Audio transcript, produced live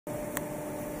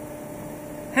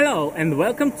Hello and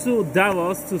welcome to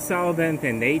Davos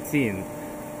 2018.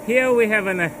 Here we have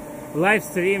a live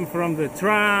stream from the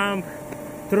Trump,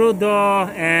 Trudeau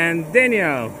and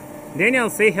Daniel. Daniel,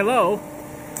 say hello.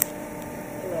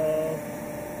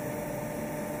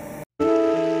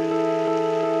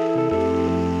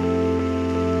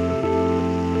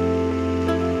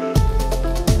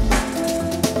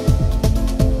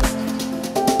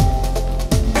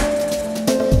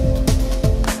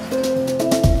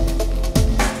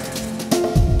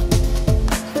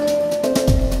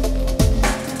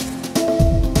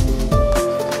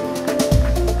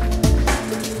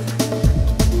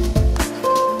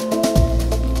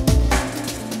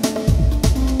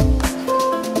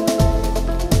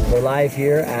 We're live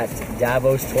here at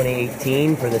Davos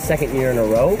 2018 for the second year in a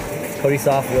row.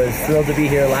 Kodisoft was thrilled to be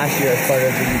here last year as part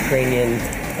of the Ukrainian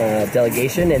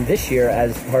delegation, and this year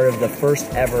as part of the first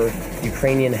ever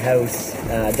Ukrainian House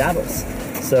Davos.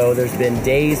 So there's been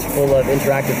days full of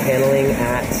interactive paneling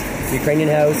at the Ukrainian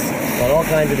House on all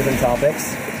kinds of different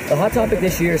topics. The hot topic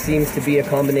this year seems to be a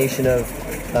combination of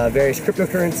various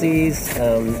cryptocurrencies,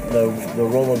 the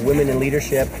role of women in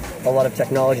leadership, a lot of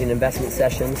technology and investment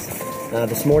sessions.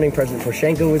 This morning, President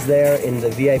Poroshenko was there in the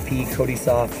VIP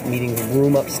Kodisoft meeting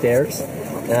room upstairs.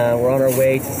 We're on our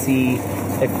way to see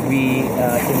if we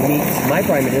can meet my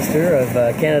Prime Minister of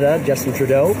Canada, Justin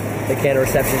Trudeau. The Canada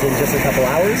reception is in just a couple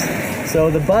hours. So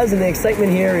the buzz and the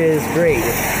excitement here is great.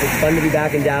 It's fun to be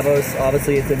back in Davos.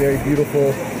 Obviously, it's a very beautiful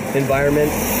environment.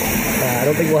 I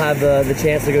don't think we'll have the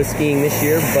chance to go skiing this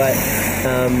year, but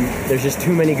there's just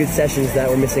too many good sessions that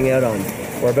we're missing out on.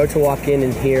 We're about to walk in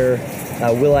and hear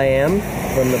will.i.am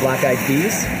from the Black Eyed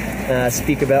Peas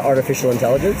speak about artificial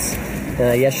intelligence.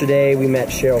 Yesterday we met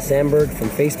Sheryl Sandberg from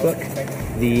Facebook,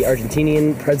 the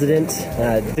Argentinian president.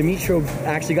 Dimitro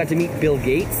actually got to meet Bill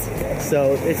Gates,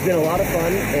 so it's been a lot of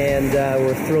fun, and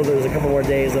we're thrilled there was a couple more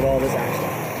days of all this action.